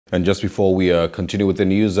And just before we continue with the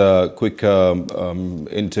news, a quick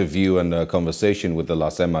interview and conversation with the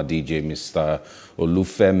L.A.S.E.M.A DJ, Mr.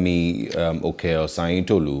 Olufemi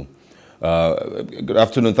Oke-Osanyintolu. Good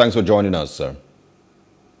afternoon. Thanks for joining us, sir.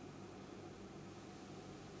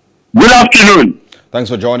 Good afternoon. Thanks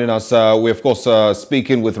for joining us. We're, of course,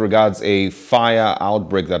 speaking with regards a fire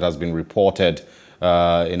outbreak that has been reported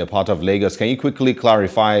in a part of Lagos. Can you quickly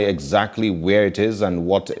clarify exactly where it is and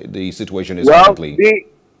what the situation is currently?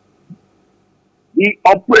 The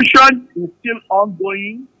operation is still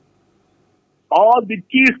ongoing. All the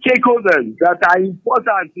key stakeholders that are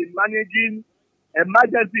important in managing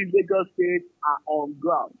emergency in Lagos State are on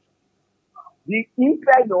ground. The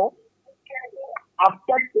internal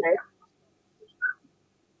affected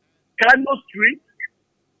Kano Street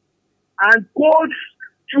and Cold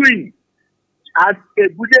Street at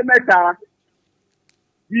Ebudemeta.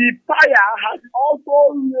 The fire has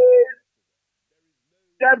also raised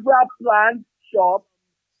several plant shops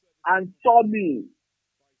and Sawmill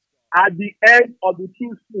at the end of the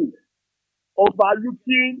two streets,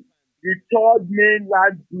 overlooking the third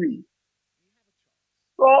mainland bridge.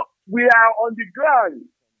 So we are on the ground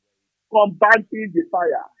combating the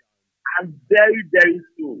fire, and very, very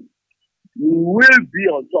soon we will be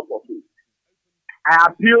on top of it. I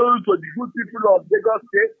appeal to the good people of Lagos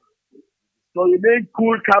State to remain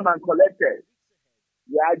cool, calm, and collected.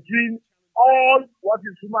 We are doing all what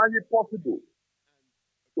is humanly possible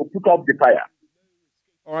to put up the fire.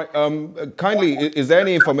 All right. Kindly, is there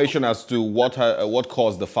any information as to what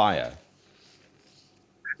caused the fire?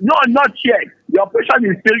 No, not yet. The operation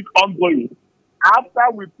is still ongoing.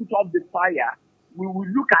 After we put up the fire, we will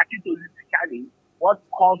look at it holistically, what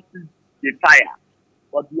causes the fire.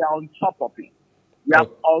 But we are on top of it. We have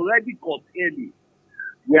already contained it.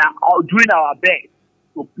 We are all doing our best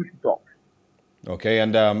to put it up. Okay,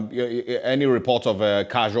 and any report of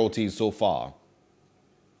casualties so far?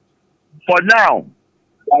 For now,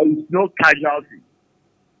 there is no casualty,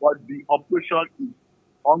 but the operation is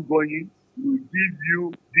ongoing. We will give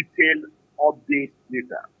you detailed updates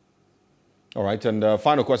later. All right, and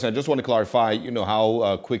final question. I just want to clarify,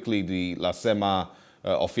 how quickly the L.A.S.E.M.A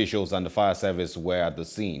officials and the fire service were at the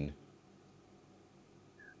scene.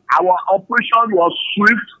 Our operation was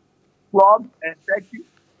swift, prompt, and effective.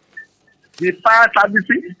 The fire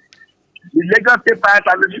services, the Lagos State fire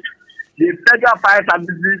services, the federal fire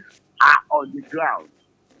services are on the ground.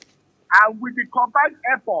 And with the combined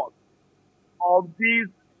effort of these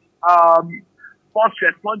first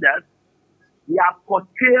responders, we have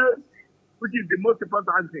curtailed, which is the most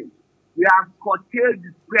important thing, we have curtailed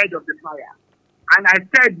the spread of the fire. And I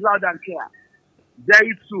said loud and clear,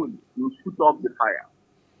 very soon we'll put off the fire.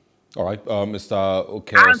 All right, Mr.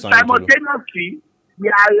 Oke-Osanyintolu. And simultaneously, we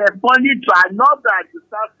are responding to another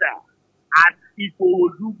disaster at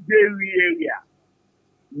Ikorodu area,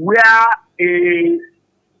 where a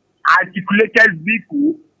articulated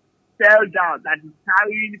vehicle fell down that is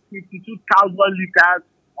carrying 52,000 liters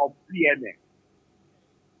of PMS.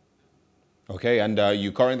 Okay, and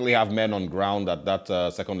you currently have men on ground at that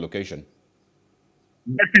second location?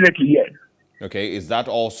 Definitely, yes. Okay, is that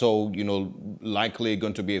also, likely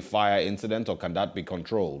going to be a fire incident, or can that be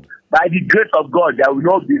controlled? By the grace of God, there will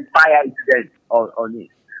not be fire incident on it,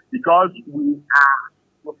 because we are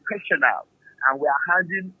professional and we are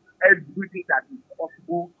handling everything that is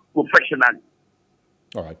possible professionally.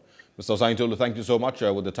 All right. Mr. Osanyintolu, thank you so much.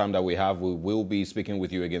 With the time that we have, we will be speaking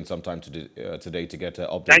with you again sometime today to get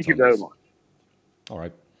updates. Thank you very much. All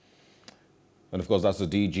right. And of course, that's the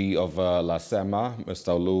DG of L.A.S.E.M.A,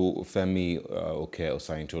 Mr. Olufemi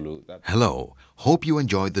Oke-Osanyintolu. Hello. Hope you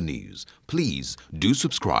enjoyed the news. Please do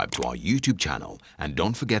subscribe to our YouTube channel and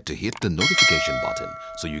don't forget to hit the notification button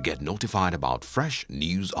so you get notified about fresh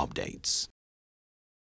news updates.